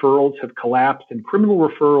criminal referrals have collapsed, and criminal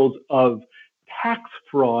referrals of tax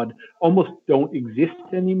fraud almost don't exist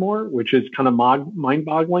anymore, which is kind of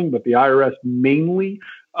mind-boggling. But the IRS mainly,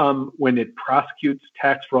 when it prosecutes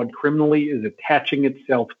tax fraud criminally, is attaching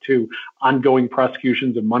itself to ongoing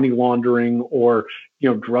prosecutions of money laundering or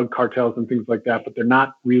drug cartels and things like that. But they're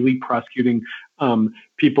not really prosecuting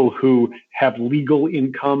people who have legal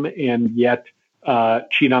income and yet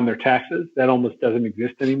cheat on their taxes. That almost doesn't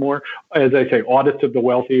exist anymore. As I say, audits of the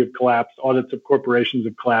wealthy have collapsed, audits of corporations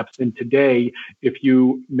have collapsed. And today, if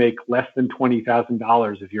you make less than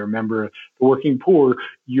 $20,000, if you're a member of the working poor,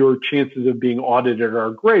 your chances of being audited are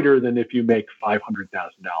greater than if you make $500,000.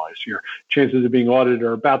 Your chances of being audited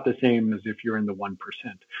are about the same as if you're in the 1%.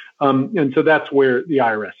 And so that's where the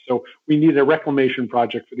IRS. So we need a reclamation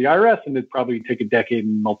project for the IRS, and it'd probably take a decade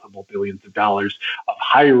and multiple billions of dollars of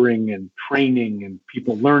hiring and training and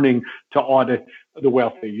people learning to audit the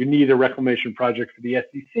wealthy. You need a reclamation project for the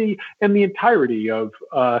SEC and the entirety of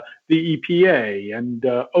the EPA and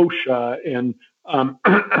OSHA and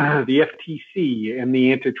the FTC and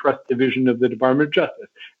the antitrust division of the Department of Justice,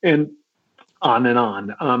 and on and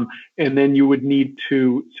on. And then you would need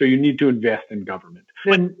to, you need to invest in government.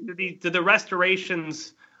 And the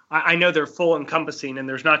restorations, I know they're full encompassing and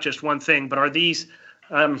there's not just one thing, but are these,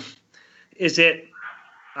 is it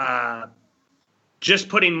just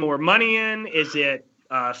putting more money in? Is it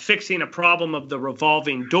fixing a problem of the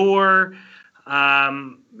revolving door? Right.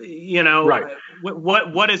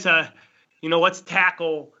 What is let's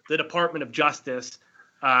tackle the Department of Justice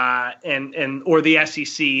and or the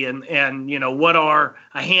SEC and what are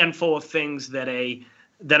a handful of things that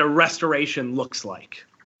a restoration looks like?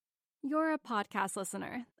 You're a podcast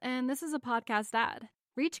listener, and this is a podcast ad.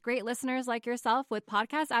 Reach great listeners like yourself with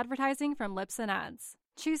podcast advertising from Libsyn Ads.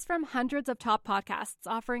 Choose from hundreds of top podcasts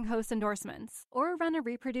offering host endorsements, or run a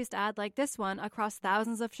reproduced ad like this one across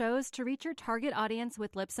thousands of shows to reach your target audience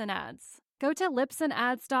with Libsyn Ads. Go to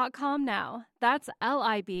libsynads.com now. That's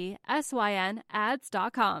LIBSYN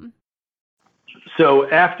ads.com. So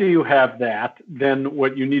after you have that, then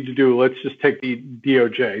what you need to do, let's just take the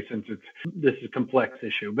DOJ since this is a complex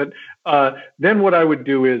issue. But then what I would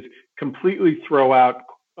do is completely throw out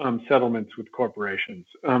settlements with corporations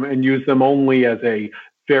and use them only as a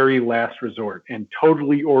very last resort and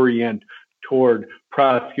totally orient toward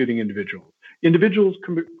prosecuting individuals. individuals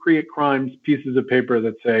create crimes, pieces of paper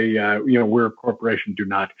that say, we're a corporation, do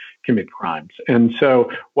not commit crimes. And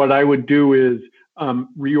so what I would do is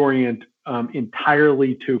reorient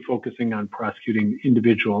entirely to focusing on prosecuting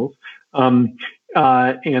individuals, and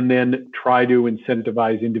then try to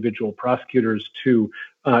incentivize individual prosecutors to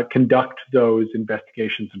conduct those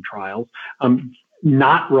investigations and trials,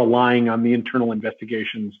 not relying on the internal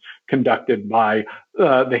investigations conducted by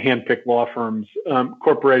the handpicked law firms,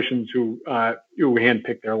 corporations who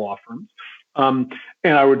handpick their law firms. And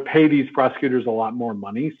I would pay these prosecutors a lot more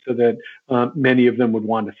money so that many of them would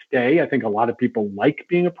want to stay. I think a lot of people like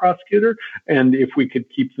being a prosecutor. And if we could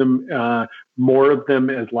keep them, more of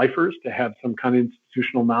them as lifers to have some kind of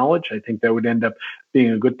institutional knowledge, I think that would end up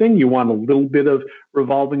being a good thing. You want a little bit of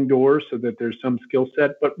revolving doors so that there's some skill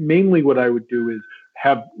set. But mainly what I would do is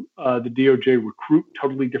have the DOJ recruit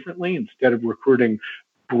totally differently. Instead of recruiting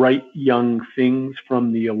bright young things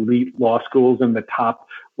from the elite law schools and the top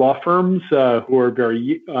law firms who are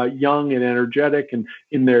very young and energetic and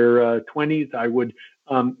in their 20s, I would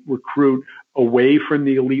recruit away from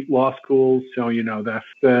the elite law schools. So, that's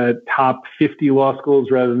the top 50 law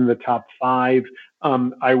schools rather than the top 5.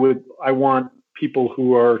 I want people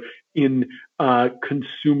who are in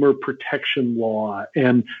consumer protection law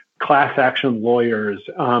and class action lawyers,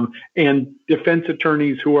 and defense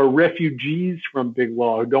attorneys who are refugees from big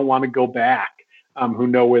law, who don't want to go back, who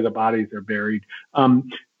know where the bodies are buried,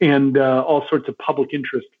 and all sorts of public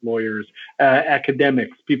interest lawyers,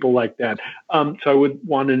 academics, people like that. So I would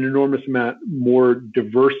want an enormous amount more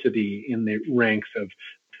diversity in the ranks of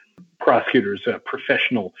prosecutors,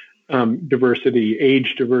 professional diversity,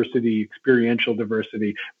 age diversity, experiential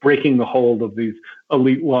diversity, breaking the hold of these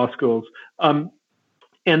elite law schools.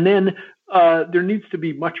 And then there needs to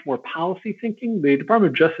be much more policy thinking. The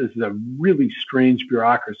Department of Justice is a really strange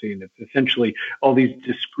bureaucracy, and it's essentially all these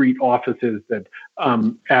discrete offices that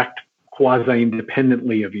act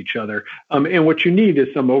quasi-independently of each other. And what you need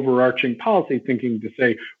is some overarching policy thinking to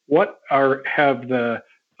say, what are the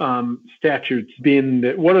statutes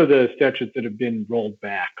that have been rolled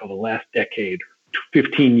back over the last decade,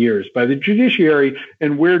 15 years by the judiciary,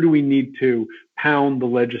 and where do we need to pound the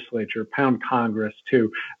legislature, pound Congress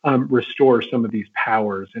to restore some of these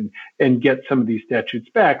powers and get some of these statutes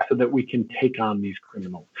back so that we can take on these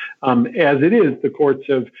criminals. As it is, the courts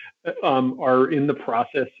are in the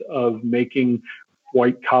process of making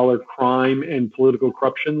white-collar crime and political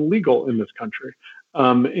corruption legal in this country.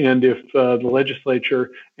 And if the legislature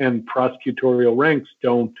and prosecutorial ranks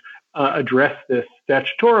don't address this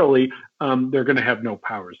statutorily, they're going to have no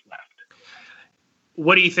powers left.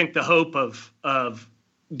 What do you think the hope of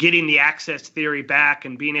getting the access theory back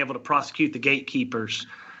and being able to prosecute the gatekeepers?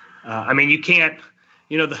 You can't.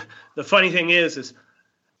 The funny thing is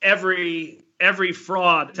every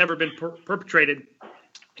fraud that's ever been perpetrated,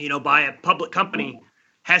 by a public company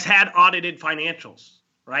has had audited financials,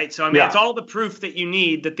 right? So It's all the proof that you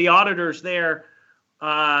need that the auditors there,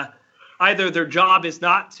 either their job is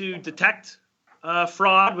not to detect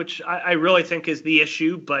fraud, which I really think is the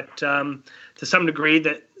issue, but to some degree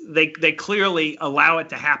that they clearly allow it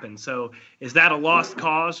to happen. So is that a lost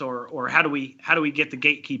cause, or how do we get the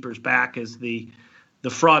gatekeepers back as the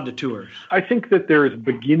frauditeurs? I think that there is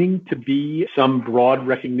beginning to be some broad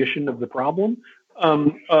recognition of the problem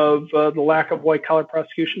of the lack of white-collar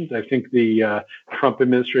prosecutions. I think the Trump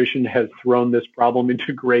administration has thrown this problem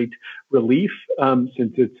into great relief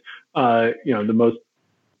since it's the most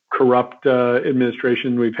corrupt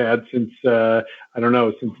administration we've had since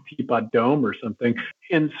since Teapot Dome or something.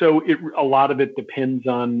 And so a lot of it depends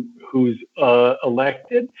on who's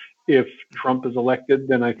elected. If Trump is elected,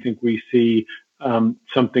 then I think we see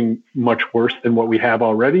something much worse than what we have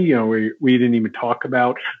already. We didn't even talk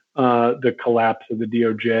about the collapse of the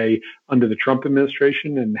DOJ under the Trump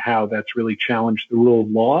administration and how that's really challenged the rule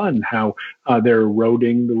of law and how they're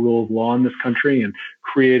eroding the rule of law in this country and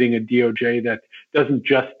creating a DOJ that doesn't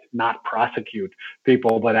just not prosecute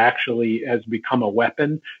people, but actually has become a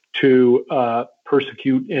weapon to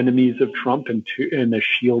persecute enemies of Trump and a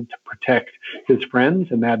shield to protect his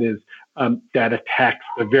friends. And that is that attacks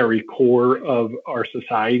the very core of our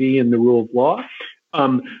society and the rule of law.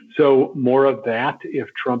 So more of that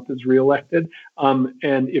if Trump is reelected. And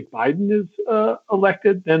if Biden is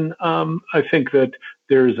elected, then I think that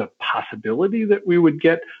there's a possibility that we would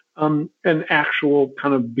get an actual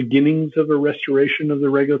kind of beginnings of a restoration of the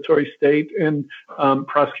regulatory state and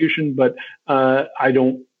prosecution. But I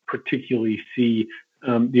don't particularly see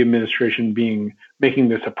the administration making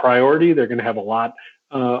this a priority. They're going to have a lot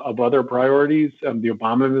of other priorities. The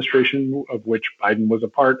Obama administration, of which Biden was a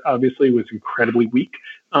part, obviously, was incredibly weak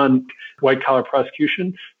on white-collar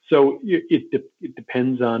prosecution. So it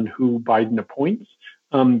depends on who Biden appoints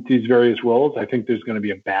these various roles. I think there's going to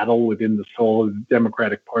be a battle within the soul of the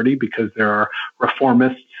Democratic Party because there are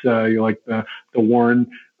reformists, like the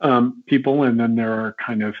Warren people, and then there are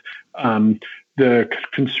kind of the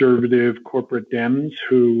conservative corporate Dems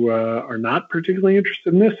who are not particularly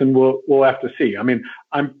interested in this, and we'll have to see. I mean,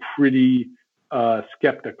 I'm pretty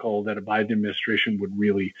skeptical that a Biden administration would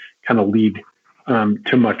really kind of lead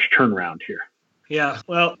to much turnaround here. Yeah,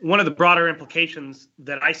 well, one of the broader implications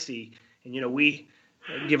that I see, and we,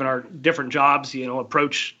 given our different jobs,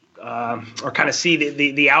 approach or kind of see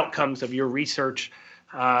the outcomes of your research,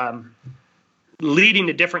 leading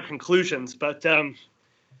to different conclusions. But to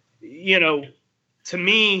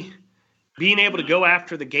me, being able to go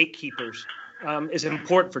after the gatekeepers is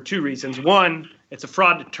important for two reasons. One, it's a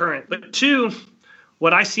fraud deterrent. But two,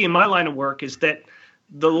 what I see in my line of work is that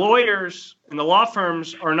the lawyers and the law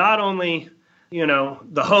firms are not only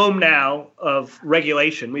the home now of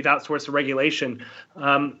regulation. We've outsourced the regulation.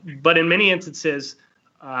 But in many instances,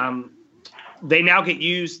 they now get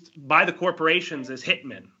used by the corporations as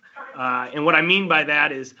hitmen. And what I mean by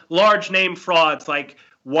that is large name frauds like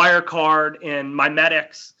Wirecard and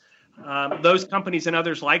MiMedx. Those companies and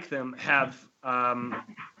others like them have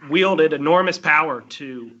wielded enormous power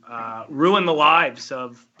to ruin the lives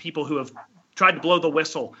of people who have tried to blow the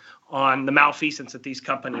whistle on the malfeasance at these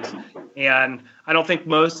companies. And I don't think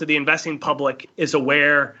most of the investing public is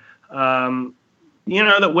aware, that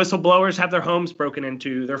whistleblowers have their homes broken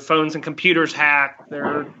into, their phones and computers hacked,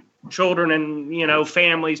 their children and,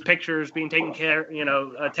 families, pictures being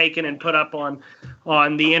taken and put up on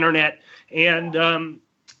the internet. And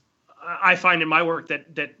I find in my work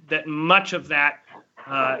that much of that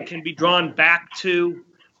can be drawn back to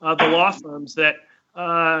the law firms that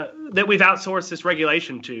we've outsourced this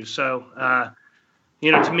regulation to. So,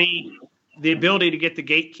 to me, the ability to get the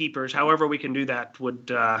gatekeepers, however we can do that,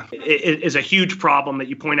 is a huge problem that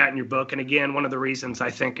you point out in your book. And again, one of the reasons I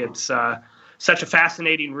think it's such a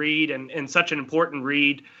fascinating read and such an important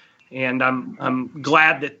read. And I'm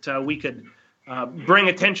glad that we could bring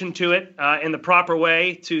attention to it in the proper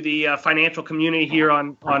way to the financial community here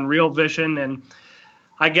on Real Vision. And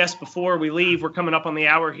I guess before we leave, we're coming up on the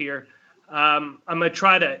hour here. I'm going to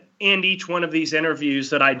try to end each one of these interviews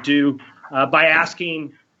that I do by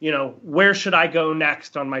asking, where should I go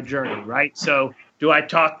next on my journey, right? So do I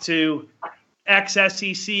talk to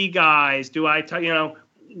ex-SEC guys? Do I,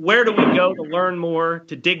 where do we go to learn more,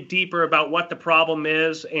 to dig deeper about what the problem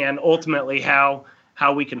is and ultimately how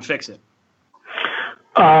we can fix it?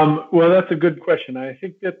 Well, that's a good question. I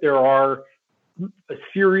think that there are a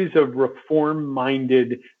series of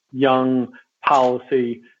reform-minded young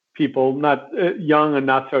policy people, not young and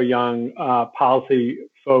not so young policy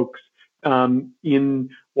folks in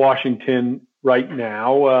Washington right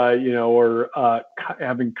now, or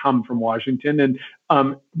having come from Washington, and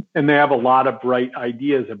they have a lot of bright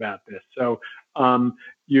ideas about this. So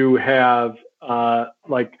you have a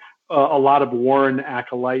lot of Warren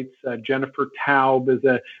acolytes. Jennifer Taub is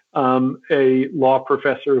a law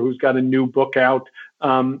professor who's got a new book out,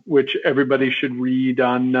 which everybody should read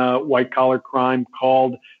on white collar crime,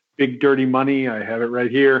 called Big Dirty Money. I have it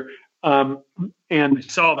right here. And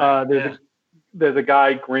there's a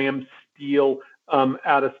guy, Graham Steele,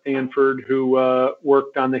 out of Stanford, who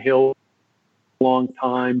worked on the Hill a long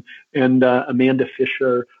time, and Amanda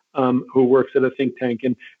Fisher, who works at a think tank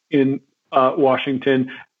in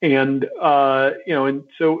Washington. And and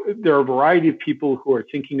so there are a variety of people who are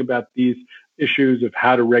thinking about these issues of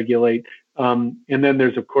how to regulate. And then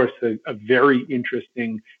there's, of course, a very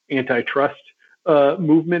interesting antitrust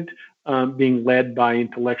movement being led by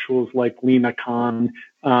intellectuals like Lina Khan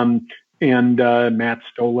and Matt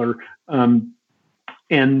Stoller. I'm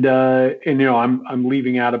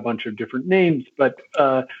leaving out a bunch of different names, but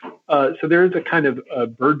so there is a kind of a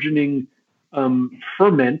burgeoning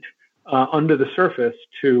ferment under the surface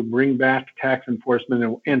to bring back tax enforcement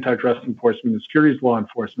and antitrust enforcement and securities law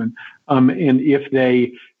enforcement. And if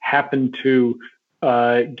they happen to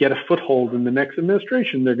get a foothold in the next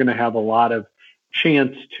administration, they're going to have a lot of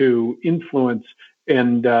chance to influence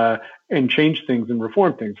and change things and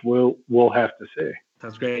reform things. We'll have to see.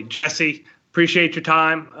 That's great. Jesse, appreciate your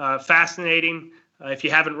time. Fascinating. If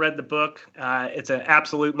you haven't read the book, it's an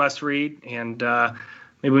absolute must read. And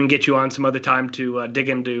maybe we can get you on some other time to dig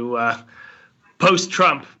into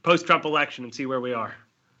post-Trump election and see where we are.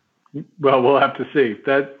 Well, we'll have to see.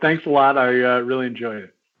 Thanks a lot. I really enjoyed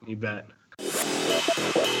it. You bet.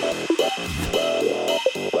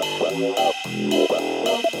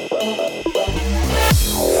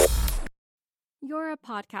 You're a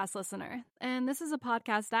podcast listener, and this is a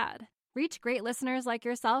podcast ad. Reach great listeners like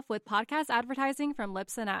yourself with podcast advertising from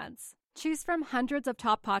Libsyn Ads. Choose from hundreds of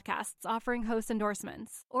top podcasts offering host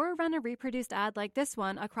endorsements, or run a reproduced ad like this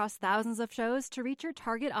one across thousands of shows to reach your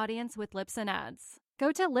target audience with Libsyn Ads.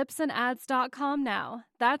 Go to libsynads.com now.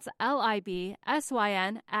 That's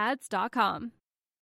LIBSYN ads.com.